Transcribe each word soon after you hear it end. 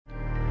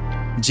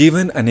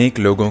जीवन अनेक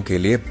लोगों के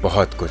लिए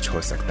बहुत कुछ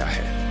हो सकता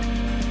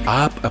है।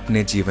 आप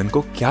अपने जीवन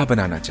को क्या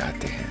बनाना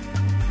चाहते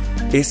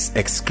हैं? इस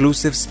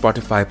एक्सक्लूसिव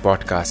स्पॉटिफाई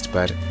पॉडकास्ट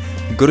पर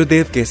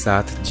गुरुदेव के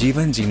साथ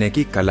जीवन जीने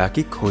की कला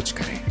की खोज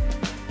करें।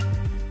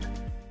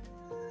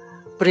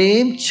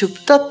 प्रेम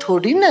छुपता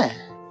थोड़ी ना है,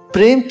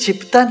 प्रेम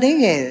छिपता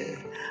नहीं है,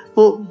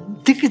 वो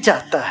दिख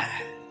जाता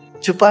है।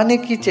 छुपाने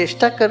की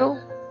चेष्टा करो,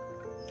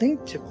 नहीं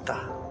छुपता।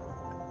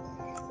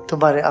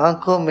 तुम्हारे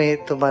आंखों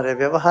में, तुम्हारे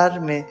व्यवहार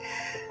में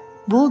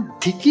वो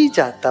दिख ही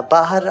जाता,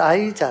 बाहर आ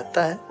ही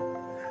जाता है।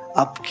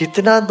 अब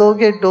कितना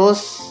दोगे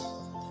डोज,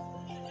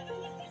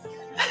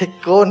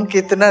 कौन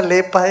कितना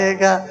ले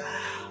पाएगा,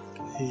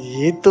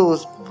 ये तो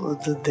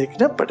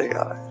देखना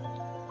पड़ेगा।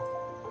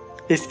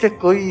 इसका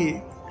कोई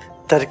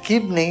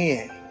तरकीब नहीं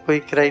है, कोई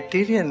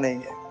क्राइटेरिया नहीं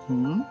है।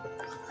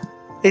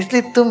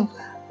 इसलिए तुम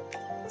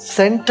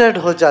सेंटर्ड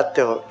हो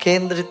जाते हो,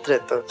 केंद्रित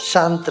रहते हो,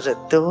 शांत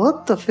रहते हो,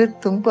 तो फिर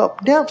तुमको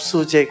अपने आप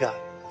सूझेगा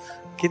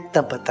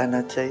कितना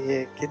बताना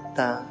चाहिए,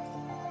 कितना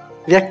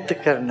व्यक्त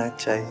करना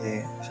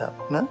चाहिए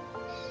सब ना।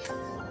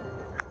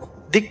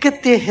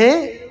 दिक्कत ये है,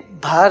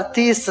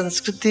 भारतीय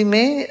संस्कृति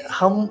में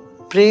हम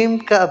प्रेम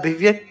का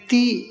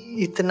अभिव्यक्ति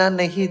इतना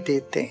नहीं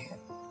देते हैं,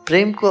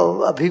 प्रेम को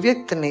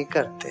अभिव्यक्त नहीं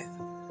करते।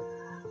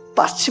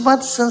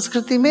 पाश्चिमात्य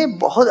संस्कृति में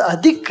बहुत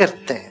अधिक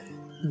करते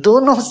हैं।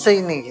 दोनों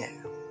सही नहीं है,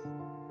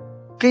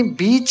 कहीं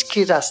बीच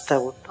की रास्ता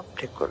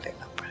अपने को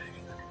लेना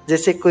पड़ेगा।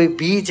 जैसे कोई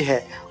बीज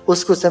है,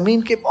 उसको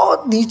जमीन के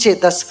बहुत नीचे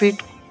 10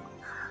 फीट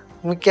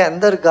के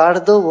अंदर गाड़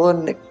दो, वो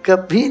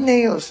कभी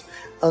नहीं उस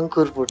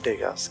अंकुर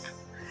फूटेगा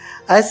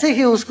उसका। ऐसे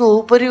ही उसको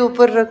ऊपर ही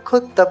ऊपर रखो,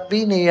 तब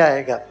भी नहीं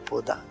आएगा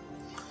पौधा।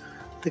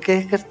 तो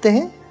क्या करते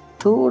हैं,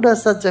 थोड़ा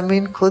सा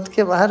जमीन खोद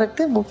के बाहर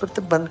रखते हैं, ऊपर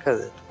तक बंद कर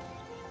देते,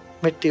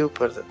 मिट्टी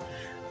ऊपर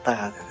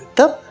लगा देते,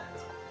 तब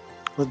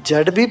वो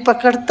जड़ भी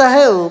पकड़ता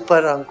है,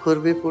 ऊपर अंकुर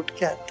भी फूट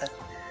के आता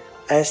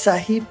है। ऐसा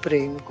ही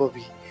प्रेम को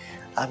भी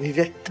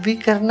अभिव्यक्त भी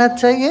करना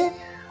चाहिए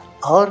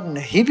और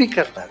नहीं भी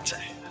करना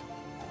चाहिए,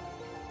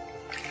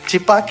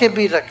 छिपा के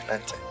भी रखना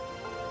चाहिए।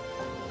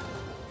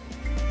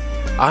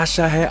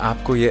 आशा है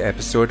आपको ये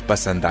एपिसोड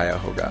पसंद आया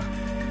होगा।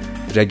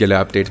 रेगुलर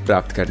अपडेट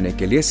प्राप्त करने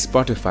के लिए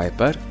स्पॉटिफाई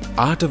पर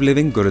आर्ट ऑफ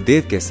लिविंग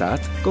गुरुदेव के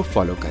साथ को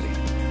फॉलो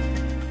करें।